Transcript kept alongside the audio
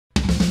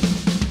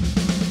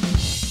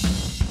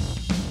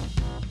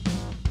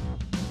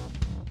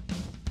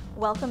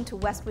Welcome to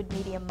Westwood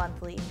Media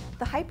Monthly,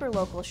 the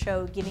hyperlocal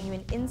show giving you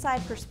an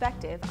inside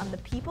perspective on the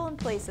people and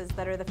places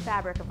that are the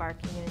fabric of our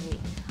community.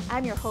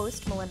 I'm your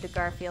host, Melinda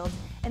Garfield,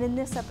 and in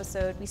this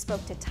episode we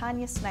spoke to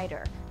Tanya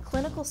Snyder,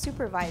 clinical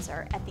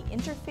supervisor at the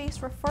Interface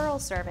Referral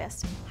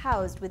Service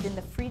housed within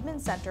the Friedman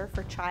Center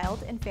for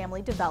Child and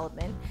Family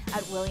Development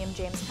at William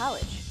James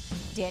College,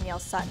 Danielle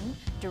Sutton,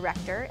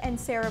 director, and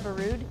Sarah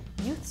Baroud,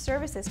 youth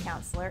services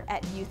counselor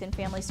at Youth and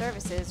Family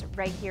Services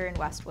right here in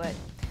Westwood.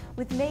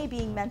 With May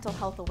being Mental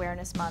Health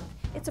Awareness Month,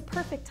 it's a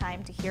perfect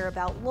time to hear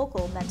about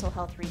local mental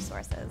health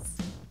resources.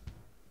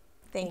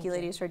 Thank you,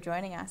 ladies, for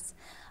joining us.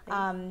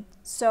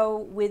 So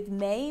with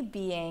May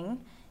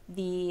being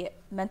the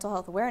Mental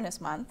Health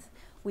Awareness Month,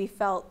 we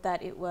felt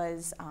that it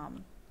was a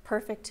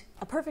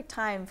perfect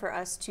time for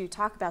us to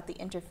talk about the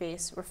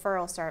Interface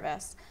Referral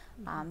Service.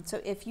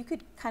 So if you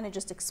could kind of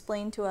just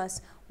explain to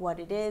us what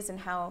it is and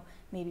how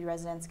maybe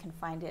residents can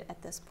find it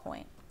at this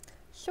point.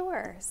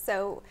 Sure.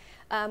 So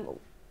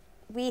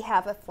we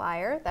have a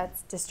flyer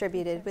that's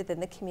distributed within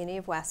the community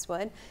of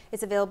Westwood.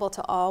 It's available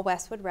to all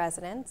Westwood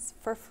residents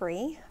for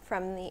free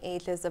from the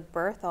ages of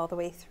birth all the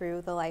way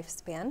through the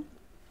lifespan.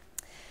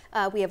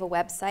 We have a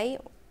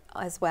website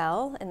as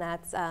well, and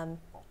that's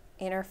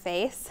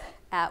Interface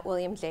at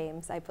William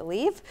James, I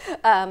believe.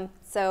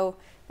 So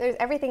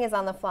everything is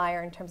on the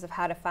flyer in terms of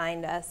how to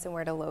find us and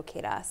where to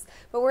locate us.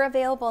 But we're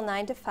available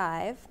 9 to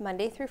 5,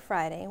 Monday through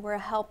Friday. We're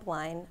a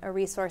helpline, a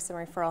resource and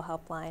referral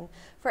helpline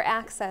for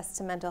access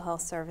to mental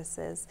health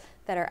services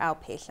that are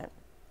outpatient.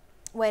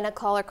 When a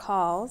caller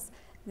calls,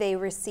 they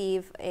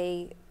receive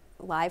a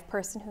live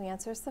person who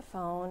answers the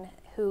phone,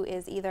 who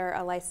is either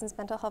a licensed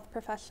mental health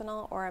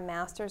professional or a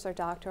master's or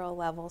doctoral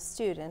level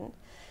student.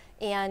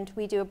 And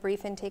we do a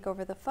brief intake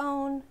over the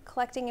phone,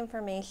 collecting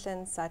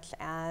information such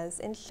as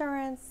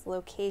insurance,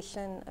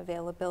 location,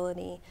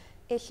 availability,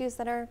 issues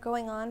that are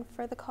going on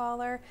for the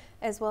caller,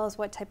 as well as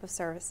what type of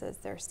services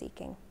they're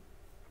seeking.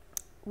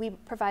 We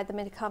provide them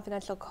a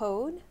confidential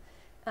code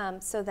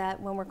so that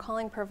when we're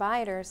calling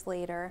providers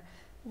later,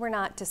 we're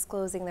not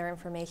disclosing their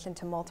information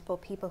to multiple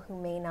people who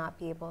may not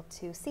be able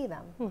to see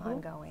them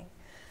ongoing.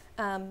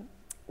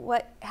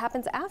 What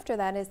happens after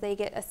that is they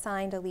get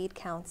assigned a lead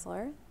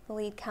counselor. The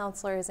lead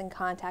counselor is in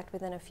contact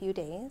within a few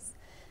days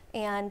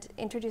and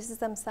introduces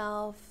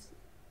themselves,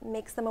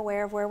 makes them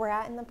aware of where we're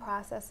at in the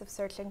process of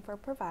searching for a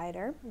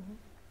provider.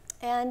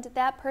 And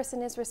that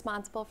person is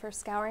responsible for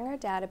scouring our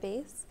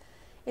database.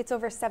 It's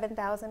over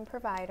 7,000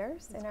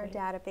 providers in our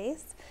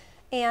database.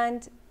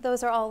 And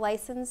those are all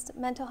licensed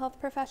mental health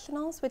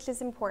professionals, which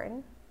is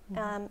important.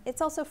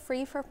 It's also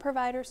free for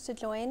providers to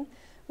join,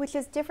 which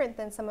is different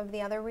than some of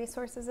the other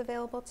resources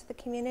available to the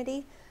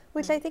community,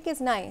 which I think is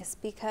nice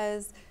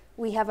because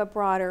we have a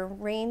broader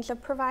range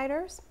of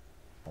providers.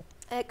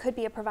 It could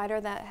be a provider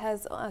that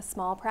has a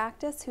small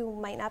practice who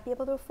might not be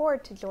able to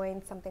afford to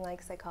join something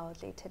like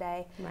Psychology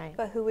Today,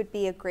 but who would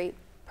be a great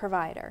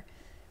provider.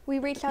 We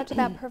reach out to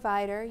that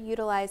provider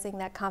utilizing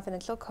that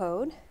confidential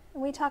code,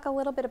 and we talk a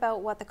little bit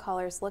about what the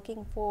caller is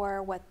looking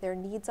for, what their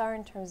needs are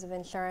in terms of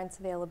insurance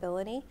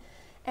availability.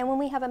 And when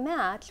we have a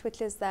match,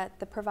 which is that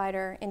the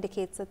provider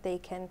indicates that they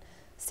can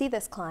see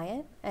this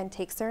client and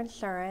takes their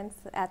insurance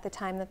at the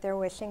time that they're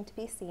wishing to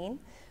be seen,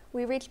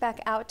 we reach back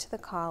out to the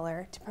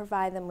caller to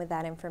provide them with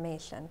that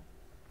information.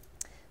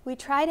 We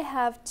try to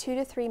have 2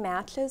 to 3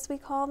 matches, we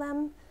call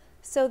them,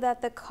 so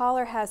that the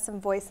caller has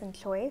some voice and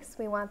choice.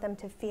 We want them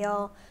to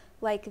feel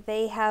like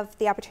they have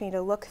the opportunity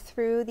to look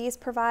through these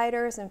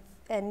providers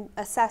and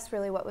assess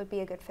really what would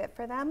be a good fit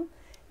for them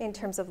in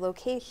terms of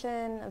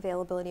location,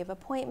 availability of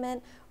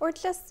appointment, or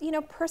just,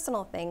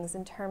 personal things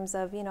in terms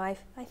of, I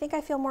think I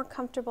feel more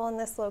comfortable in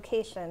this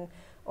location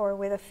or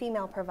with a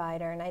female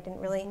provider, and I didn't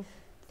really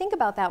think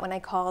about that when I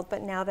called,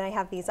 but now that I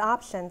have these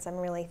options, I'm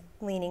really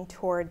leaning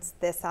towards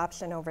this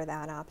option over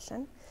that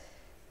option.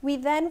 We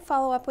then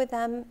follow up with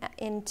them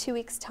in 2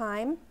 weeks'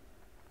 time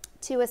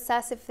to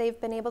assess if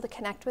they've been able to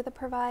connect with a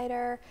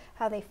provider,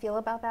 how they feel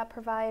about that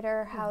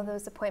provider, how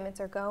those appointments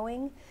are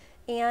going,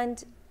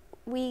 and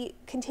we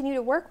continue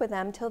to work with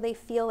them till they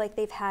feel like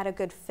they've had a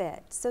good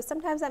fit. So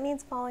sometimes that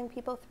means following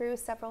people through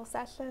several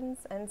sessions,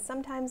 and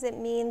sometimes it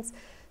means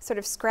sort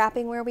of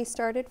scrapping where we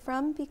started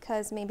from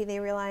because maybe they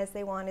realized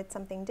they wanted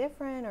something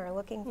different or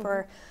looking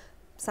for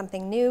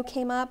something new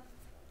came up.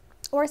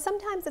 Or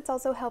sometimes it's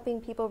also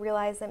helping people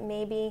realize that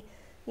maybe,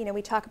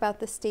 we talk about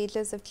the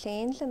stages of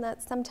change and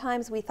that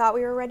sometimes we thought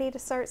we were ready to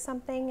start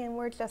something and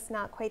we're just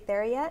not quite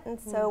there yet, and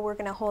so we're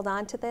going to hold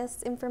on to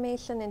this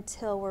information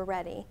until we're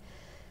ready.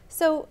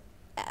 So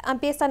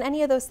based on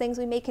any of those things,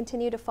 we may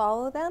continue to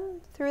follow them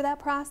through that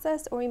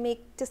process, or we may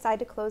decide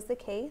to close the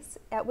case,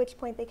 at which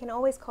point they can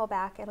always call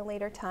back at a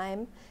later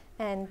time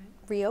and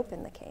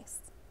reopen the case.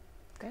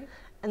 Great.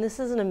 And this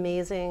is an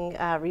amazing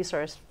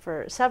resource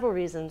for several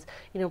reasons.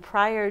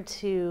 Prior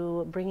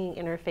to bringing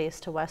Interface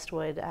to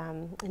Westwood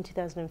in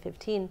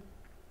 2015,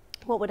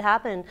 what would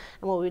happen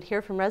and what we would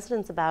hear from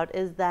residents about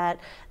is that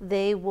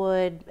they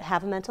would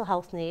have a mental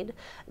health need.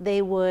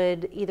 They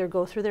would either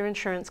go through their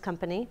insurance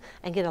company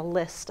and get a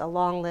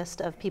long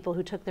list of people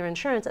who took their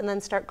insurance, and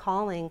then start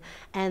calling,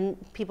 and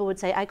people would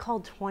say, I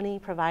called 20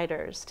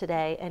 providers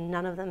today and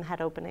none of them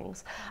had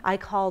openings. I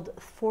called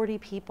 40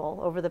 people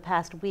over the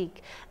past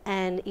week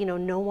and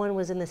no one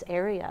was in this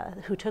area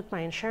who took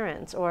my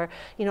insurance, or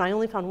I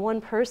only found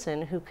one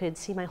person who could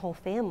see my whole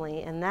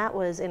family, and that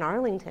was in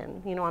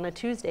Arlington, on a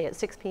Tuesday at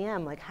 6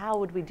 p.m. Like, how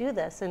would we do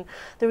this? And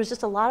there was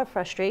just a lot of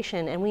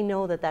frustration, and we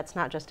know that that's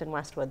not just in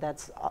Westwood,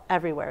 that's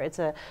everywhere. It's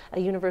a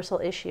universal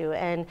issue,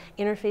 and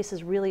Interface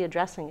is really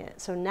addressing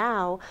it. So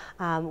now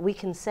we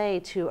can say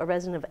to a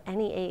resident of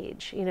any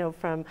age,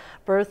 from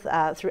birth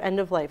through end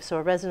of life, so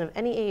a resident of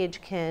any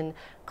age can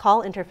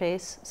call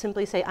Interface,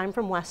 simply say, I'm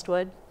from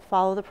Westwood,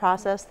 follow the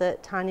process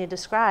that Tanya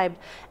described,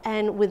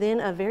 and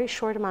within a very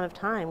short amount of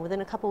time,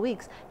 within a couple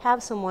weeks,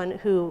 have someone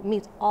who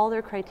meets all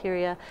their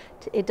criteria.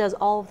 It does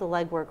all of the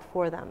legwork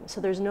for them. So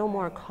there's no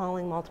more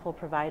calling multiple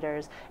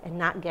providers and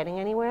not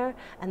getting anywhere,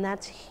 and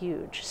that's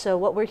huge. So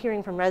what we're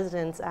hearing from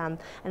residents, and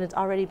it's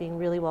already being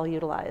really well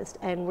utilized,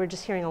 and we're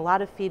just hearing a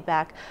lot of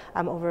feedback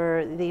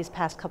over these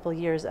past couple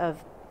years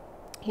of,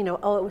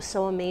 oh, it was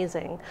so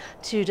amazing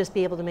to just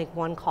be able to make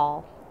one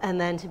call, and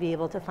then to be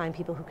able to find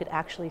people who could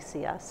actually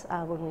see us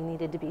when we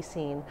needed to be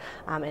seen,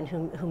 and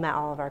who met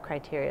all of our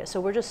criteria. So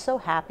we're just so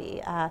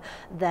happy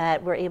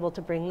that we're able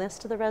to bring this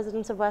to the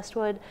residents of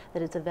Westwood,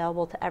 that it's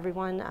available to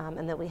everyone,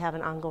 and that we have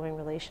an ongoing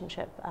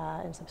relationship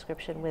and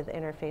subscription with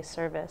Interface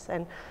service.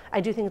 And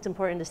I do think it's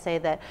important to say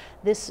that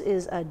this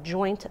is a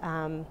joint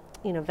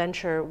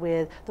venture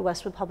with the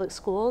Westwood Public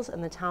Schools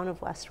and the town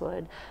of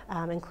Westwood,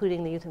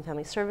 including the Youth and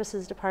Family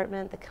Services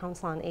Department, the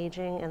Council on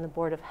Aging, and the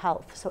Board of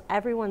Health. So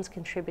everyone's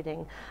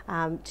contributing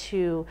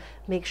to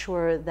make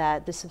sure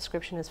that the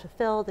subscription is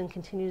fulfilled and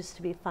continues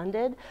to be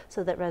funded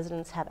so that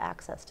residents have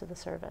access to the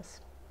service.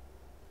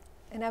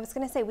 And I was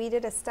going to say, we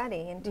did a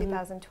study in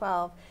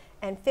 2012,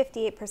 and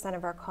 58%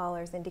 of our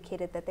callers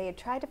indicated that they had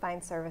tried to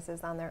find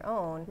services on their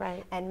own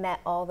and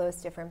met all those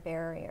different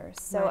barriers.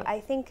 So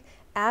I think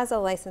as a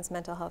licensed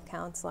mental health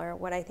counselor,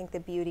 what I think the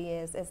beauty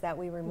is that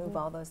we remove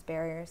all those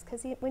barriers.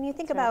 Because when you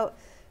think about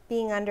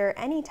being under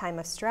any time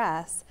of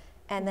stress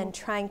and then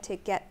trying to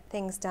get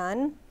things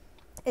done,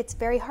 it's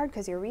very hard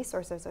because your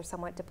resources are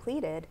somewhat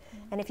depleted.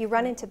 And if you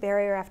run into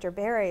barrier after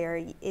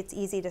barrier, it's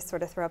easy to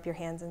sort of throw up your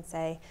hands and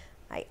say,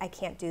 I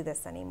can't do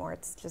this anymore.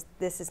 It's just,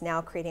 this is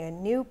now creating a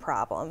new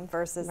problem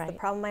versus the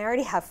problem I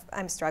already have,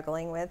 I'm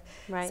struggling with.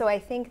 So I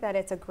think that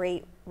it's a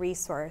great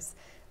resource.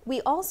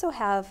 We also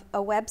have a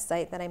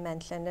website that I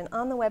mentioned, and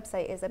on the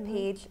website is a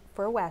page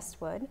for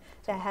Westwood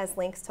that has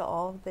links to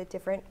all the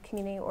different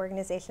community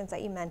organizations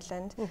that you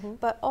mentioned,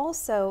 but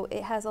also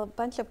it has a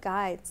bunch of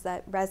guides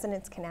that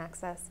residents can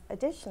access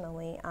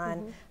additionally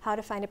on how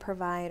to find a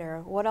provider,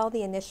 what all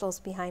the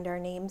initials behind our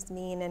names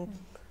mean, and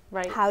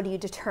how do you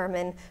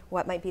determine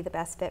what might be the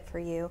best fit for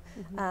you?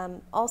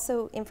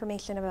 Also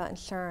information about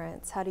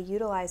insurance, how to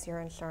utilize your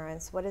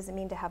insurance, what does it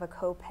mean to have a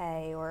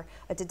copay or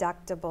a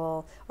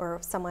deductible or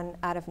someone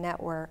out of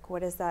network,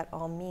 what does that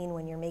all mean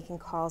when you're making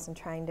calls and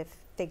trying to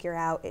figure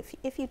out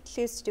if you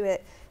choose to do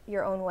it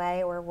your own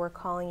way or we're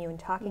calling you and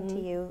talking to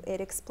you.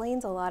 It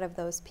explains a lot of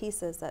those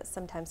pieces that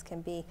sometimes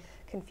can be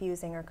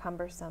confusing or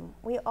cumbersome.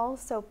 We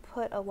also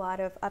put a lot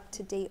of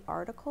up-to-date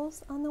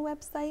articles on the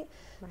website.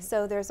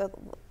 So there's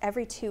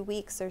every 2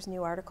 weeks there's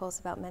new articles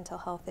about mental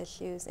health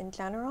issues in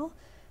general.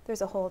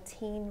 There's a whole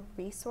teen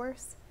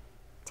resource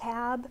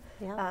tab.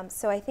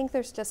 So I think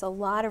there's just a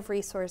lot of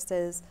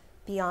resources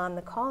beyond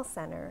the call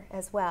center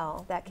as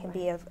well that can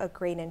be of a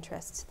great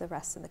interest to the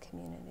rest of the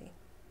community.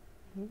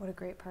 What a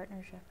great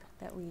partnership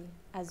that we,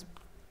 as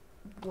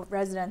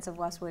residents of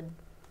Westwood,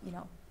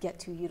 get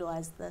to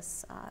utilize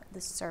this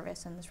this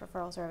service and this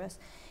referral service.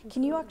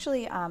 Can you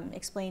actually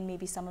explain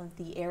maybe some of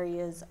the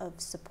areas of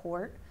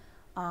support?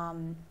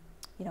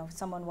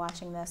 Someone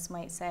watching this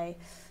might say,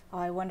 "Oh,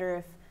 I wonder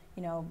if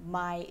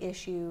my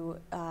issue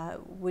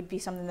would be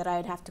something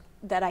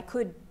that I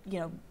could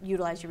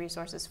utilize your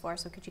resources for."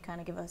 So could you kind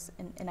of give us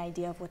an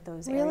idea of what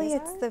those areas are? Really,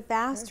 it's the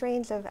vast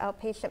range of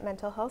outpatient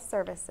mental health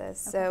services.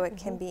 So it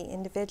can be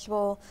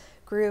individual,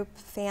 group,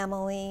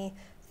 family,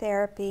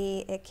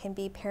 therapy, it can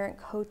be parent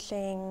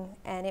coaching,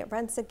 and it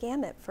runs a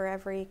gamut for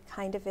every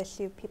kind of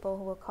issue. People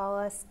will call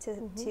us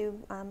to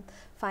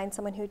find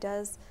someone who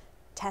does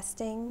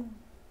testing,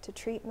 to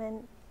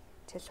treatment,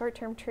 to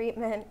short-term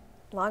treatment,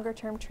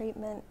 longer-term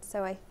treatment.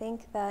 So I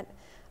think that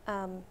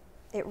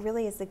it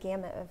really is the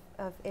gamut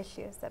of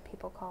issues that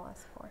people call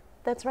us for.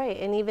 That's right,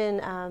 and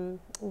even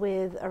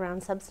with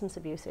around substance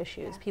abuse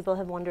issues, people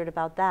have wondered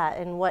about that.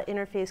 And what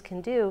Interface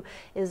can do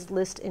is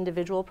list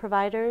individual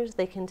providers.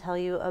 They can tell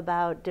you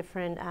about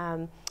different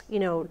you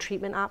know,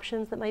 treatment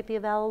options that might be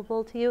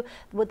available to you.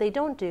 What they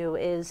don't do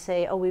is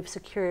say, oh, we've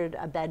secured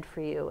a bed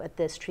for you at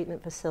this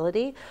treatment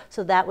facility.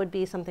 So that would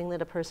be something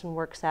that a person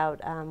works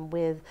out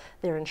with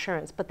their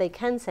insurance. But they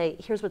can say,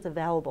 here's what's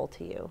available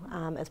to you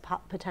as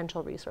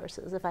potential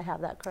resources, if I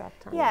have that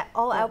correct, Tanya. Yeah,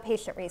 all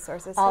outpatient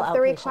resources. All so if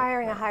they're outpatient,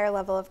 requiring a higher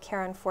level of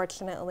care,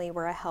 unfortunately,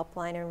 we're a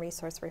helpline and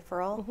resource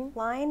referral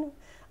line.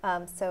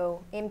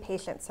 So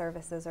inpatient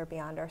services are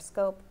beyond our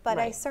scope. But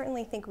I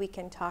certainly think we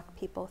can talk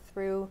people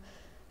through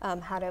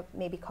how to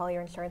maybe call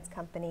your insurance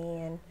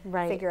company and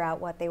figure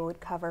out what they would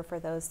cover for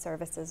those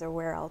services, or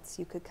where else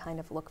you could kind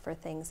of look for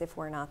things if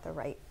we're not the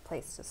right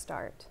place to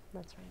start.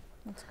 That's right.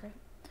 That's great.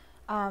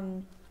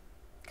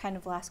 Kind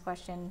of last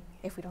question,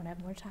 if we don't have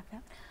more to talk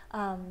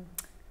about.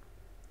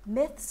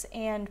 Myths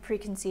and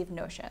preconceived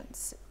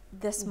notions.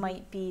 This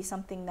might be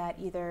something that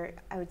either,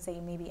 I would say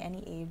maybe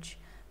any age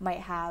might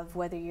have,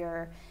 whether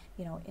you're,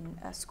 you know, in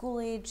a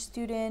school-age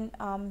student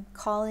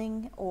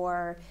calling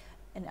or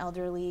an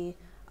elderly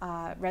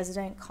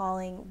resident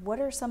calling. What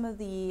are some of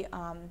the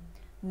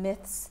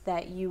myths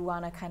that you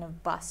want to kind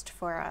of bust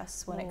for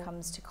us when it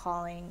comes to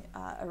calling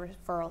a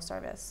referral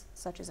service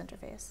such as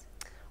Interface?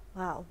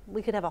 Wow,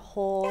 we could have a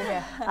whole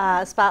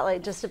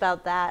spotlight just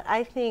about that.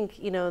 I think,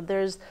 you know,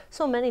 there's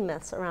so many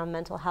myths around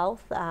mental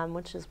health,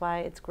 which is why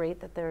it's great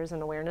that there's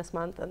an awareness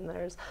month and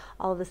there's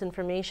all of this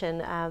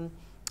information.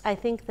 I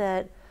think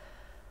that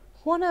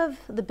one of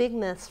the big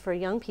myths for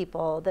young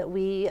people that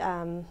we,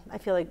 I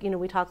feel like, you know,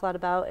 we talk a lot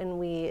about and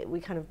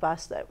we kind of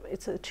bust,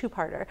 it's a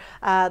two-parter.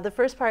 The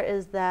first part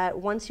is that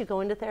once you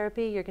go into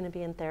therapy, you're going to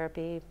be in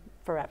therapy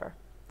forever.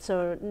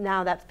 So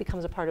now that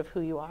becomes a part of who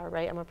you are,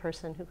 right? I'm a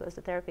person who goes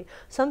to therapy.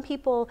 Some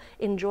people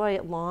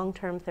enjoy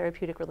long-term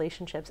therapeutic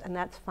relationships, and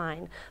that's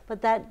fine.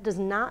 But that does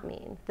not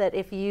mean that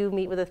if you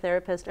meet with a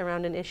therapist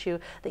around an issue,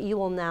 that you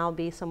will now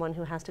be someone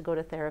who has to go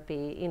to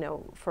therapy, you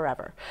know,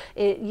 forever.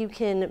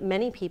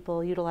 Many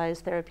people utilize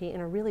therapy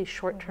in a really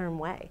short-term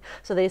way.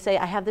 So they say,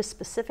 I have this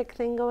specific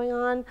thing going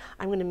on.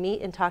 I'm going to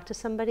meet and talk to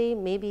somebody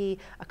maybe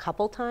a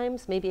couple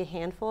times, maybe a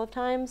handful of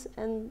times,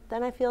 and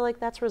then I feel like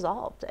that's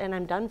resolved, and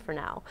I'm done for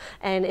now.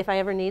 And if I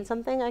ever need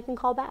something, I can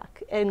call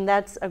back. And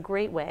that's a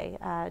great way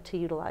to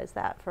utilize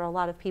that for a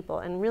lot of people,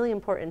 and really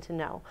important to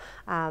know.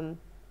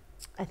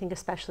 I think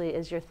especially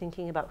as you're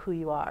thinking about who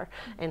you are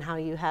and how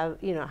you have,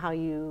 you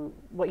know,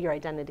 what your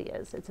identity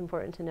is. It's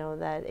important to know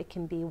that it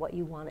can be what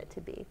you want it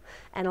to be.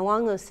 And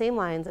along those same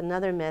lines,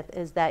 another myth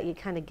is that you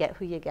kind of get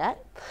who you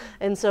get.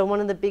 And so one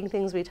of the big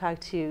things we talk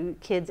to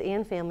kids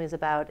and families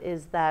about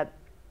is that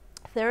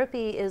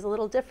therapy is a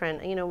little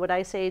different. You know, what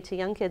I say to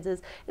young kids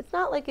is, it's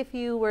not like if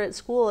you were at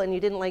school and you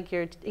didn't like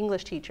your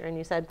English teacher and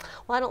you said,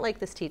 well, I don't like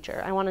this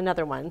teacher, I want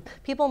another one.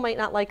 People might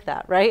not like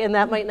that, right? And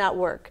that might not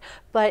work.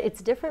 But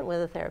it's different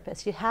with a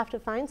therapist. You have to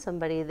find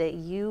somebody that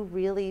you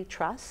really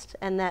trust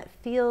and that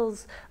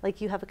feels like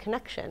you have a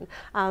connection,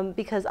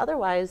 because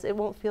otherwise it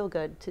won't feel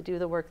good to do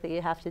the work that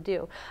you have to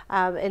do.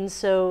 And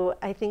so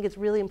I think it's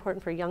really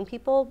important for young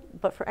people,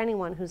 but for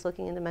anyone who's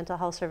looking into mental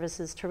health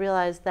services, to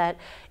realize that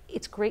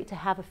it's great to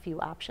have a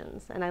few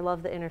options. And I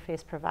love the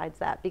Interface provides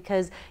that,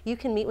 because you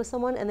can meet with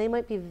someone and they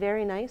might be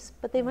very nice,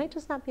 but they might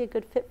just not be a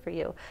good fit for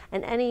you.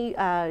 And any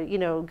you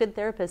know, good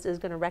therapist is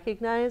going to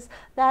recognize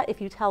that if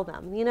you tell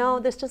them, you know,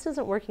 this just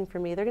isn't working for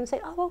me. They're going to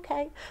say, oh,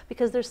 okay,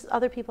 because there's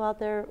other people out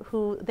there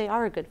who they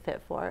are a good fit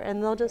for.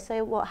 And they'll just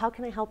say, well, how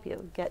can I help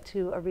you get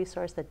to a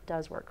resource that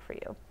does work for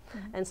you?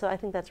 And so I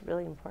think that's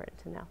really important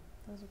to know.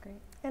 Those are great.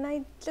 And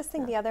I just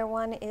think the other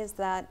one is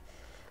that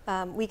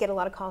we get a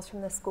lot of calls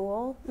from the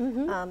school,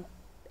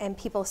 and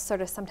people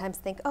sort of sometimes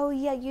think, oh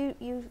yeah,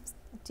 you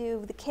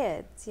do the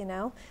kids, you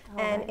know,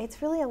 and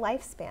it's really a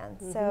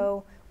lifespan.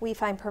 So we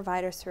find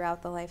providers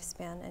throughout the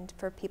lifespan, and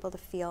for people to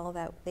feel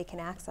that they can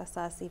access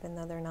us even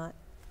though they're not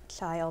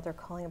child or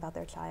calling about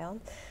their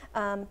child.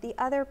 The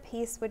other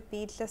piece would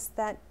be just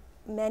that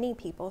many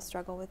people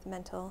struggle with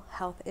mental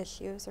health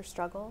issues or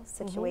struggles,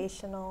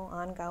 situational,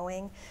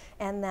 ongoing,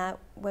 and that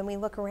when we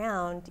look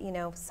around, you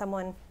know,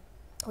 someone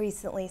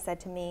recently said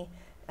to me,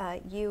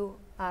 you,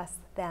 us,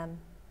 them.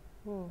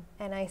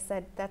 And I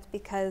said, that's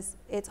because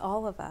it's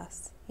all of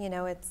us. You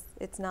know,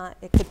 it's not,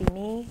 it could be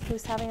me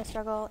who's having a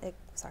struggle,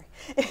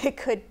 it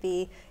could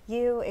be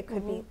you, it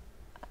could be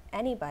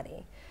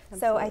anybody.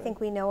 Absolutely. So I think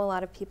we know a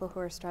lot of people who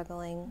are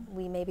struggling.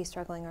 We may be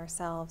struggling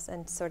ourselves,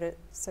 and sort of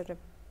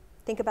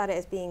think about it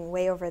as being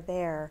way over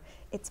there.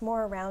 It's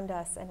more around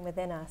us and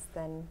within us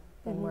than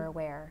we're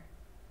aware.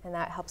 And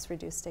that helps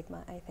reduce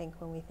stigma, I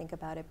think, when we think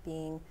about it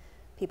being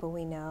people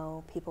we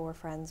know, people we're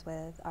friends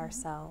with,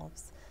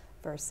 ourselves,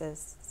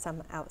 versus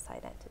some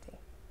outside entity.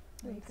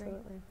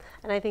 Absolutely.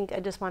 And I think I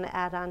just want to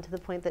add on to the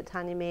point that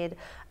Tanya made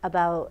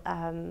about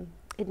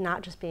it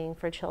not just being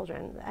for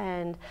children.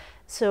 And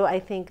so I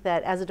think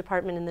that as a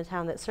department in the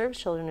town that serves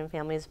children and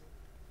families,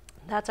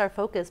 that's our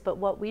focus. But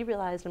what we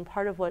realized, and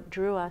part of what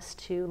drew us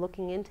to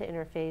looking into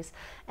Interface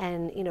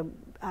and, you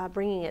know,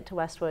 bringing it to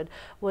Westwood,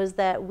 was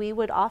that we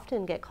would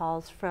often get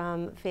calls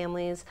from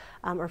families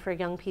or for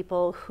young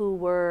people who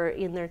were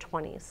in their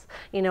 20s,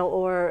 you know,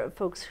 or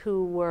folks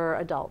who were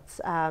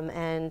adults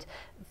and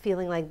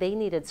feeling like they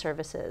needed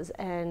services,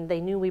 and they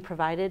knew we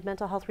provided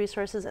mental health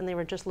resources, and they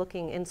were just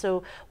looking. And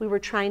so we were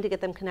trying to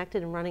get them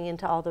connected and running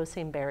into all those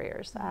same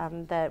barriers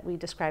that we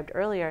described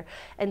earlier.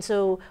 And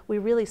so we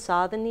really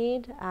saw the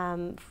need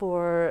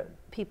for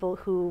people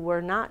who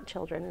were not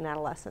children and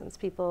adolescents,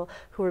 people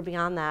who were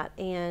beyond that.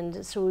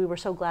 And so we were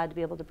so glad to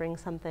be able to bring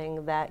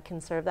something that can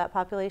serve that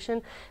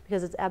population,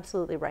 because it's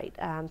absolutely right.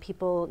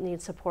 People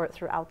need support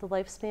throughout the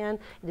lifespan.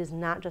 It is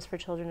not just for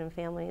children and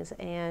families.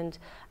 And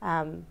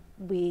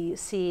we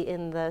see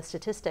in the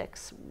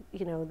statistics,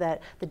 you know,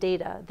 that the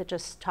data that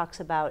just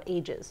talks about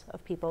ages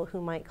of people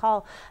who might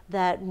call,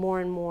 that more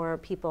and more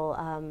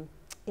people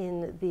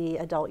in the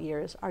adult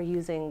years are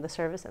using the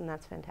service, and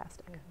that's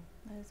fantastic.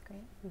 That is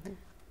great.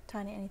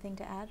 Tanya, anything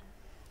to add?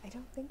 I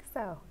don't think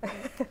so.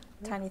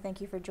 Tanya,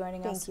 thank you for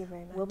joining us. Thank you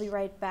very much. We'll be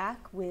right back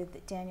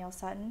with Danielle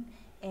Sutton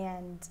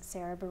and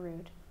Sarah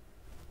Baroud.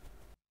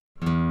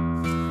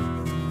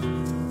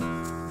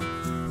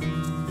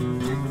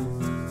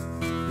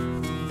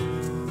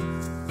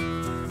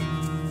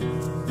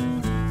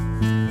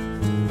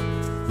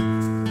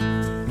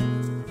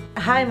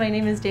 Hi, my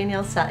name is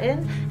Danielle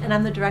Sutton, and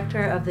I'm the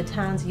director of the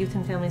town's Youth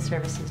and Family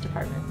Services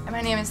Department. And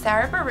my name is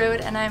Sarah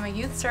Baroud, and I'm a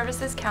Youth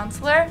Services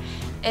Counselor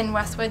in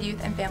Westwood Youth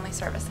and Family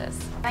Services.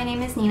 My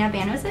name is Nina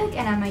Banozic,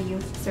 and I'm a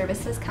Youth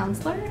Services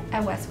Counselor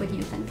at Westwood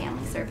Youth and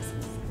Family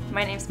Services.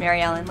 My name is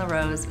Mary Ellen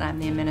LaRose, and I'm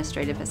the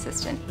Administrative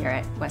Assistant here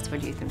at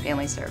Westwood Youth and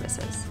Family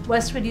Services.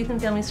 Westwood Youth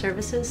and Family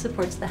Services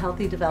supports the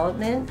healthy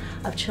development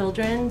of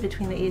children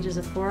between the ages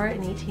of 4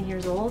 and 18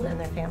 years old and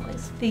their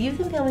families. The Youth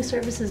and Family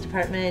Services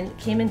Department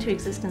came into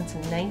existence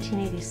in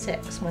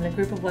 1986 when a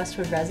group of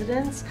Westwood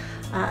residents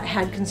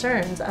had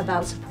concerns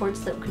about supports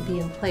that could be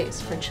in place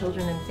for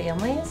children and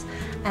families,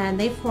 and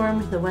they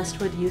formed the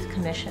Westwood Youth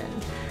Commission.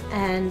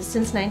 And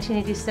since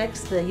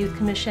 1986, the Youth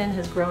Commission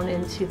has grown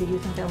into the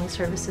Youth and Family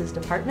Services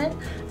Department,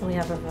 and we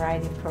have a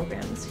variety of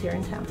programs here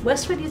in town.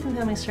 Westwood Youth and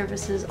Family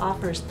Services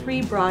offers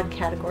 3 broad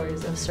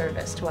categories of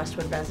service to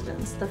Westwood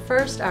residents. The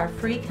first are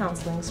free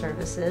counseling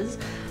services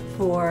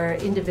for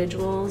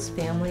individuals,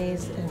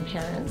 families, and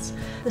parents.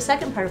 The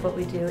second part of what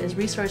we do is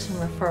resource and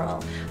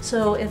referral.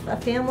 So if a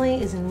family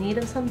is in need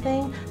of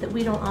something that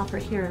we don't offer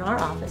here in our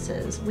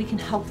offices, we can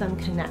help them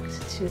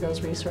connect to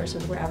those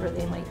resources wherever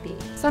they might be.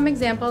 Some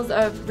examples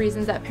of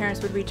reasons that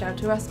parents would reach out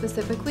to us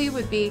specifically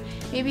would be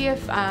maybe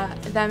if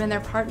them and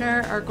their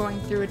partner are going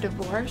through a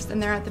divorce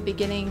and they're at the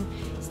beginning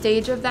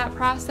stage of that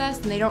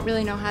process and they don't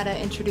really know how to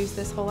introduce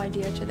this whole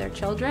idea to their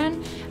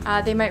children.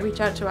 They might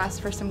reach out to us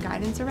for some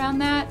guidance around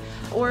that.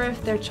 Or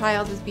if their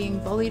child is being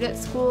bullied at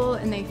school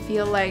and they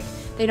feel like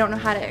they don't know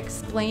how to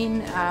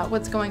explain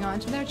what's going on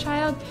to their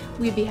child,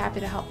 we'd be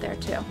happy to help there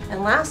too.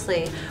 And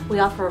lastly, we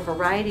offer a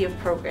variety of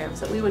programs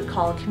that we would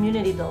call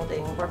community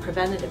building or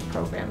preventative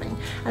programming.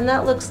 And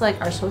that looks like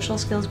our social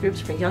skills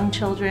groups for young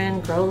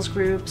children, girls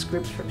groups,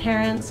 groups for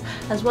parents,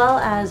 as well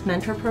as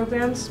mentor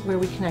programs where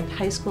we connect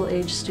high school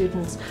age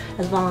students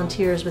as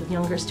volunteers with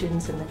younger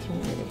students in the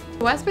community.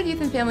 Westwood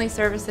Youth and Family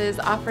Services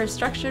offers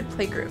structured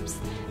playgroups.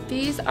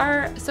 These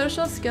are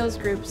social skills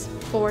groups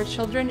for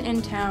children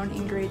in town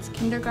in grades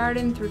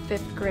kindergarten through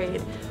 5th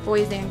grade,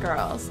 boys and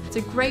girls. It's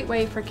a great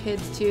way for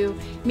kids to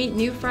meet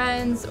new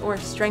friends or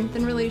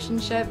strengthen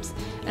relationships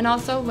and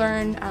also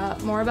learn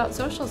more about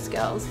social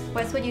skills.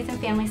 Westwood Youth and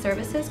Family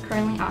Services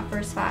currently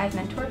offers 5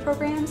 mentor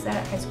programs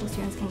that high school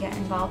students can get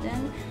involved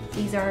in.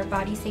 These are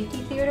Body Safety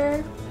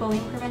Theater,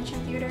 Bullying Prevention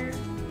Theater,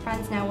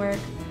 Friends Network,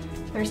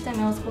 Thurston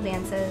Middle School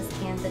Dances,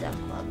 and the Dove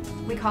Club.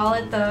 We call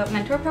it the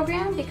Mentor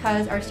Program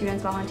because our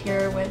students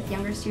volunteer with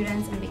younger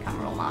students and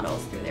become role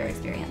models through their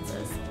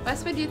experiences.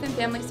 Westwood Youth and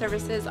Family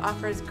Services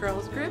offers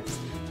girls groups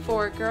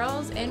for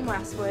girls in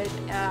Westwood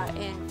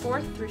in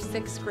 4th through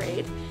 6th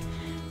grade.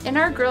 In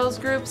our girls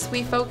groups,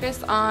 we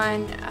focus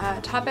on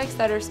topics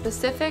that are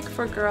specific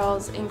for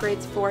girls in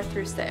grades 4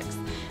 through 6.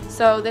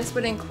 So this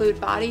would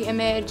include body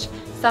image,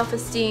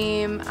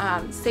 self-esteem,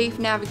 safe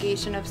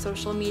navigation of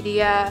social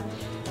media,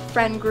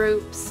 friend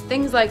groups,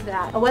 things like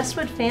that. A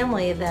Westwood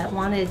family that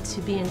wanted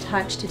to be in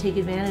touch to take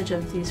advantage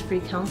of these free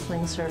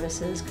counseling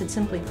services could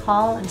simply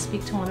call and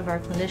speak to one of our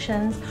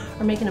clinicians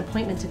or make an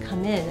appointment to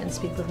come in and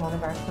speak with one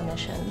of our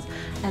clinicians.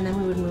 And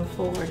then we would move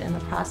forward in the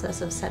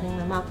process of setting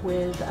them up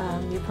with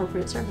the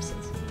appropriate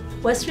services.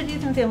 Westwood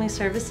Youth and Family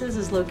Services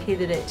is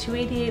located at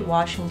 288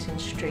 Washington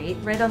Street,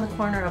 right on the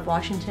corner of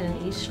Washington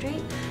and East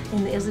Street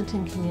in the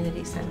Islington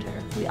Community Center.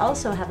 We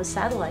also have a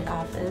satellite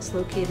office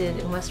located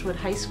in Westwood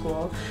High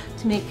School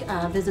to make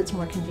visits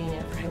more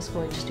convenient for high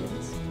school age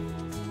students.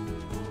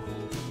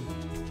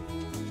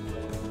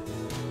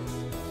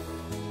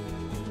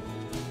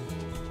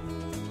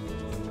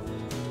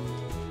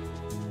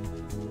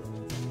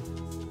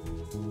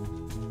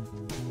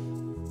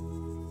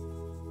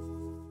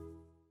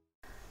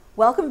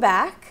 Welcome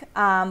back.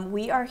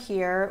 We are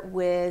here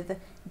with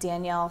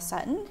Danielle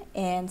Sutton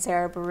and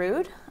Sarah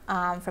Baroud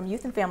from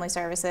Youth and Family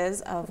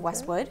Services of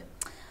Westwood.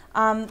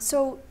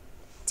 So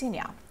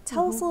Danielle,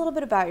 Tell us a little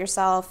bit about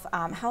yourself.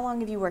 How long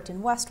have you worked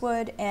in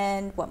Westwood,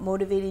 and what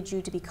motivated you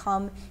to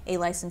become a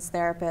licensed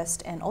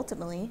therapist and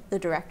ultimately the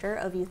director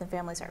of Youth and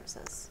Family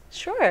Services?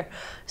 Sure.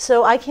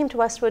 So I came to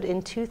Westwood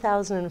in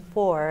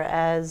 2004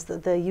 as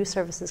the Youth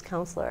Services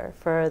Counselor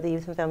for the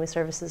Youth and Family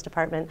Services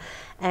Department,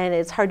 and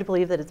it's hard to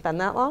believe that it's been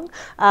that long.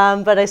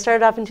 But I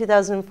started off in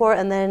 2004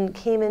 and then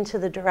came into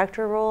the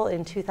director role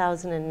in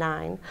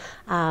 2009,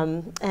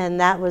 and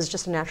that was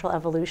just a natural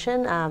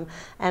evolution. And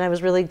I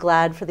was really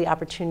glad for the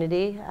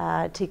opportunity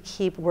to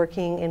keep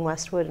working in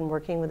Westwood and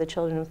working with the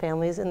children and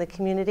families in the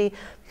community,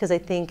 because I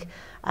think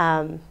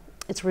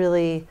it's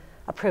really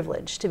a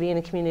privilege to be in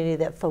a community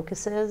that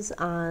focuses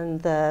on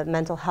the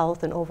mental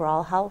health and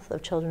overall health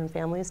of children and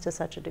families to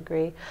such a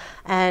degree.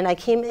 And I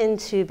came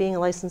into being a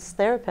licensed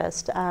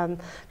therapist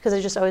because I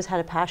just always had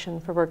a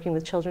passion for working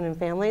with children and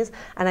families,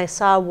 and I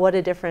saw what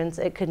a difference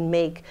it could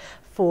make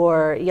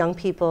for young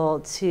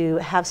people to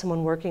have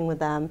someone working with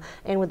them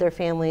and with their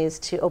families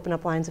to open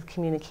up lines of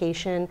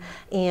communication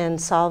and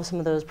solve some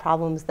of those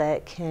problems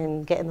that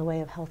can get in the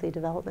way of healthy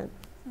development.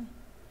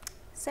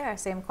 Sarah,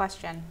 same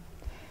question.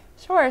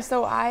 Sure.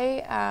 So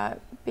I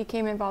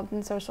became involved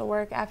in social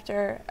work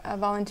after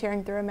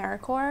volunteering through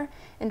AmeriCorps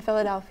in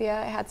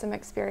Philadelphia. I had some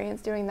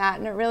experience doing that,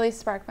 and it really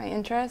sparked my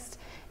interest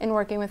in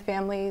working with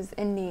families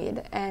in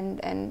need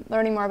and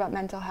learning more about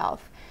mental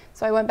health.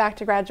 So I went back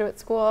to graduate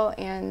school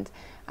and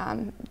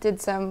did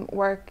some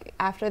work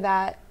after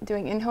that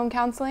doing in-home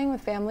counseling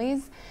with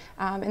families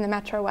in the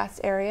Metro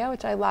West area,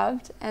 which I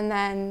loved, and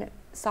then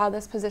saw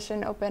this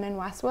position open in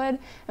Westwood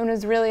and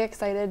was really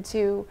excited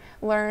to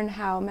learn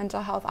how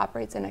mental health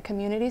operates in a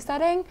community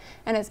setting,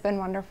 and it's been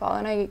wonderful.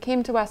 And I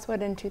came to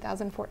Westwood in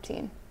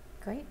 2014.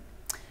 Great.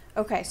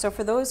 Okay, so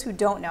for those who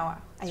don't know,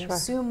 I Sure.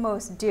 assume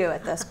most do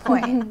at this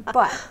point,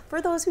 but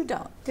for those who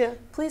don't,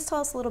 please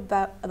tell us a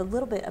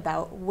little bit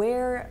about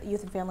where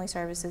Youth and Family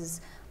Services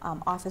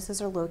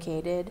offices are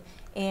located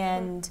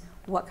and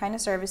what kind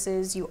of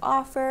services you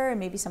offer, and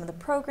maybe some of the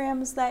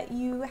programs that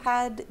you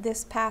had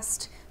this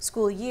past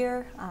school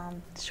year.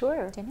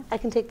 Sure. Danielle? I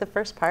can take the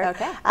first part.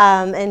 Okay.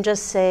 And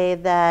just say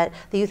that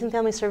the Youth and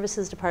Family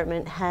Services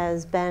Department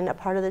has been a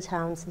part of the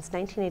town since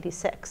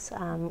 1986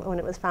 when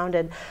it was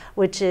founded,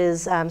 which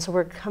is, so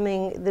we're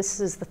coming, this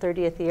is the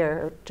 30th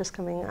year, just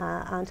coming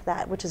onto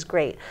that, which is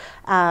great.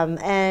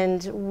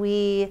 And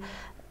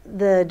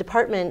the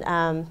department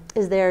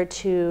is there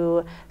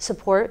to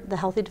support the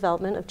healthy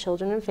development of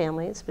children and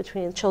families,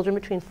 children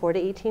between 4 to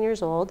 18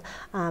 years old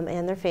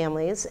and their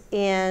families.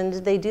 And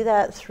they do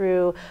that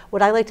through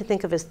what I like to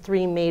think of as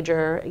 3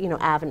 major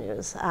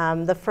avenues.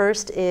 The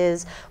first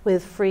is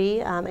with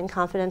free and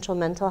confidential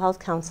mental health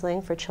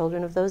counseling for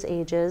children of those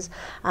ages.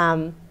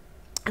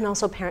 And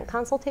also parent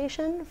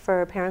consultation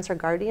for parents or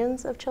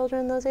guardians of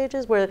children in those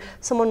ages, where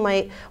someone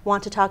might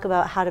want to talk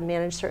about how to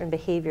manage certain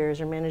behaviors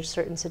or manage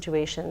certain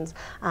situations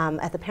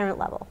at the parent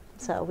level.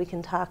 So we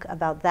can talk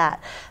about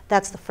that.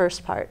 That's the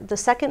first part. The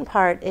second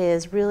part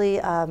is really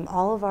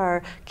all of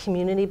our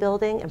community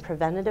building and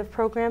preventative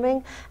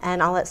programming,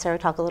 and I'll let Sarah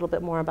talk a little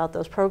bit more about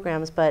those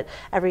programs, but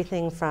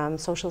everything from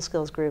social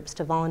skills groups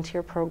to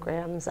volunteer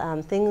programs,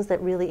 things that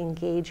really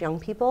engage young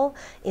people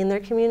in their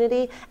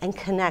community and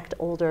connect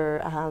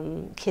older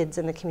kids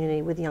in the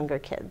community with younger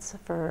kids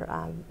for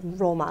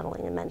role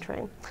modeling and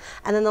mentoring.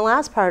 And then the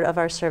last part of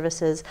our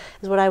services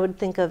is what I would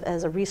think of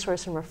as a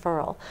resource and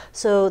referral.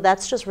 So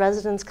that's just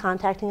residents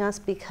contacting us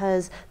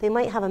because they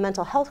might have a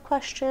mental health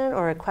question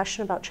or a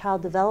question about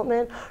child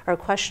development or a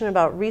question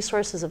about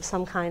resources of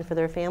some kind for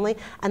their family,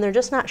 and they're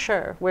just not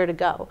sure where to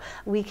go.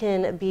 We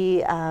can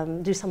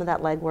do some of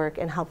that legwork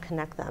and help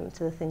connect them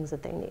to the things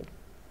that they need.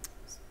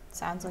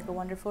 Sounds like a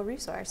wonderful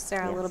resource.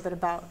 Sarah, Yes. a little bit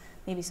about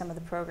maybe some of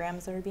the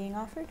programs that are being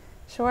offered?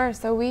 Sure.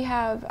 So we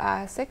have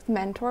 6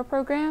 mentor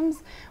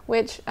programs,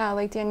 which,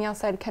 like Danielle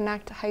said,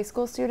 connect high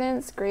school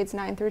students, grades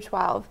 9 through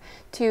 12,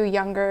 to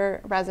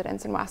younger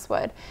residents in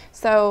Westwood.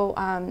 So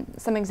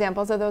some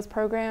examples of those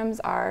programs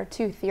are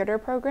 2 theater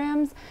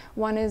programs.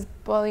 One is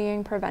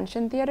bullying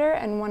prevention theater,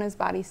 and one is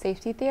body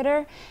safety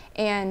theater.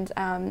 And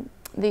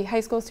the high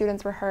school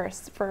students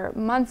rehearse for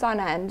months on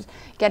end,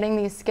 getting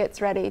these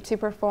skits ready to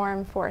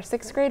perform. For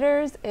 6th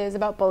graders is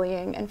about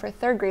bullying, and for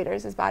 3rd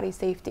graders is body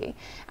safety.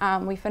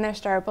 We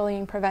finished our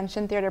bullying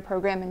prevention theater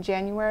program in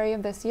January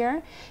of this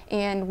year,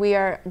 and we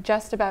are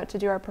just about to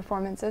do our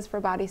performances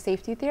for body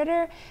safety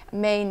theater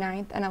May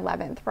 9th and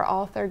 11th for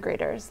all 3rd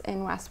graders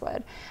in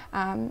Westwood.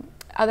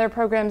 Other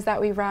programs that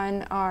we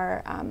run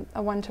are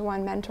a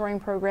one-to-one mentoring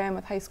program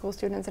with high school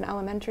students and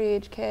elementary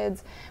age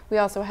kids. We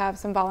also have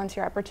some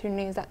volunteer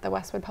opportunities at the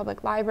Westwood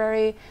Public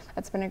Library.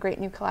 That's been a great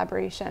new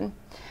collaboration.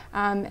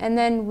 And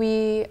then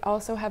we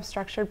also have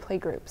structured play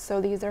groups. So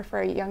these are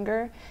for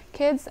younger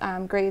kids,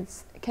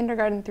 grades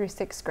kindergarten through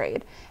 6th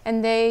grade.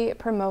 And they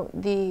promote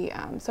the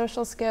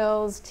social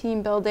skills,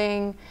 team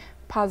building,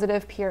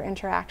 positive peer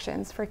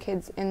interactions for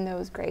kids in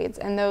those grades,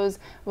 and those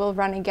will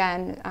run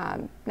again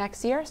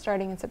next year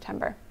starting in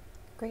September.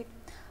 Great.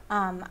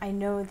 I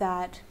know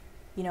that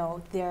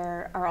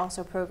there are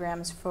also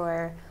programs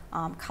for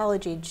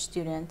college age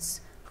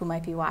students who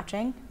might be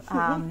watching,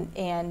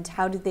 and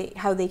how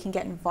they can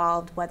get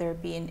involved, whether it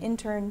be an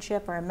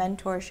internship or a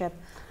mentorship.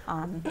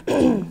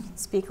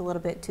 Speak a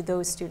little bit to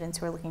those students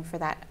who are looking for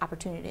that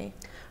opportunity.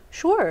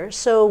 Sure.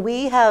 So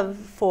we have,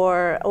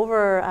 for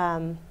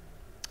over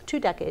 2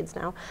 decades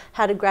now,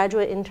 had a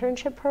graduate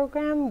internship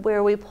program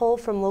where we pull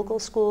from local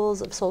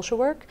schools of social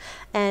work,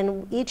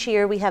 and each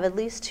year we have at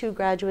least 2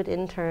 graduate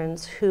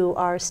interns who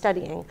are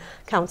studying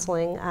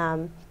counseling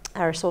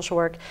or social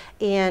work,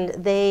 and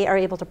they are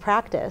able to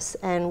practice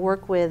and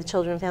work with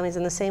children and families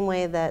in the same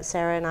way that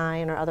Sarah and I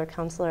and our other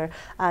counselor,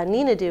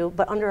 Nina, do,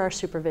 but under our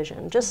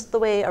supervision, just the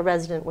way a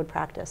resident would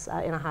practice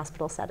in a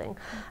hospital setting.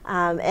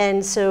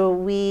 And so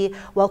we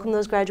welcome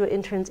those graduate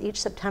interns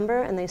each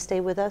September, and they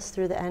stay with us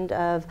through the end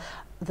of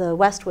the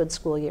Westwood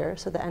school year,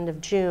 so the end of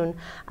June,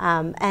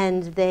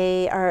 and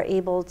they are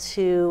able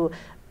to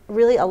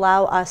really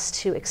allow us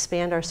to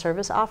expand our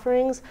service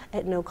offerings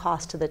at no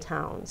cost to the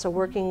town. So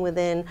working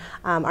within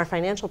our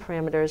financial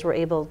parameters, we're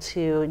able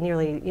to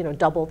nearly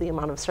double the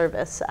amount of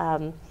service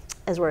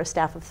as we're a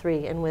staff of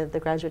 3, and with the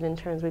graduate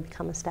interns we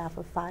become a staff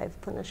of 5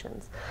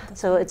 clinicians.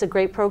 So it's a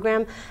great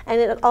program, and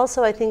it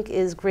also, I think,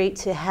 is great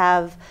to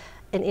have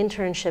an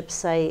internship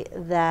site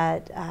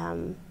that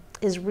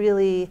is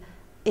really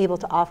able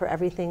to offer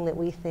everything that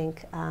we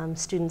think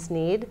students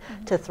need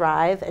to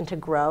thrive and to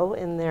grow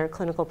in their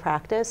clinical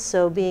practice.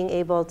 So being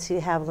able to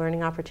have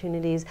learning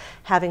opportunities,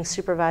 having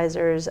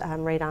supervisors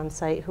right on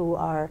site who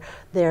are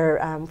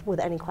there with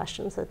any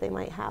questions that they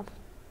might have.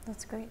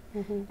 That's great.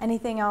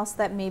 Anything else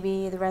that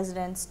maybe the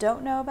residents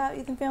don't know about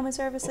Youth and Family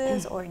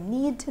Services or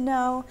need to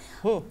know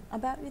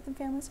about Youth and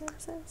Family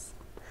Services?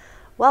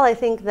 Well, I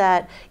think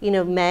that,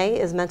 May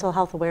is Mental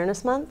Health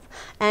Awareness Month,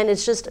 and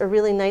it's just a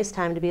really nice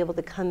time to be able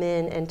to come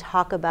in and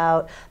talk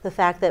about the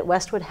fact that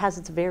Westwood has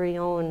its very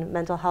own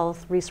mental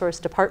health resource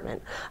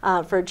department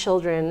for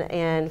children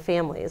and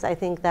families. I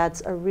think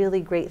that's a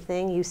really great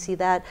thing. You see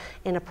that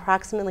in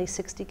approximately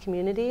 60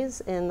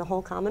 communities in the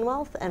whole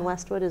Commonwealth, and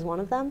Westwood is one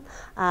of them.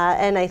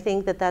 And I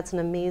think that that's an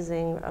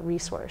amazing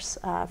resource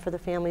for the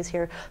families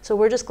here. So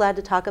we're just glad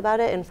to talk about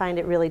it and find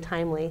it really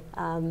timely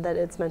that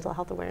it's Mental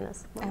Health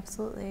Awareness Month.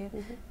 Absolutely.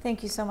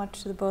 Thank you so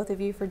much to the both of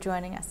you for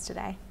joining us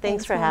today.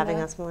 Thanks for having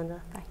us,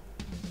 Melinda. Bye.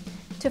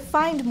 To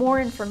find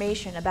more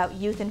information about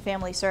Youth and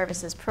Family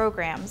Services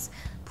programs,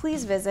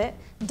 please visit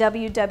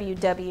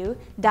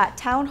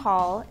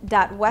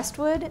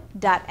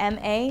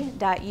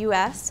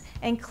www.townhall.westwood.ma.us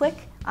and click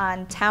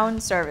on Town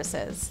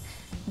Services.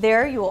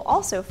 There you will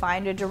also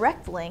find a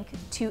direct link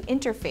to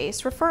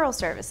Interface Referral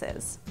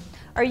Services.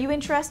 Are you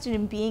interested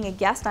in being a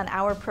guest on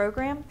our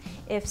program?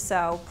 If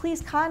so,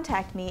 please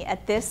contact me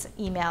at this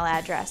email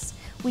address.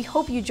 We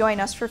hope you join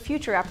us for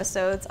future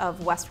episodes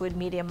of Westwood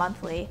Media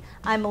Monthly.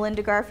 I'm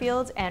Melinda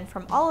Garfield, and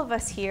from all of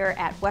us here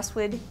at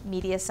Westwood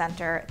Media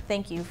Center,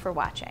 thank you for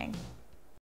watching.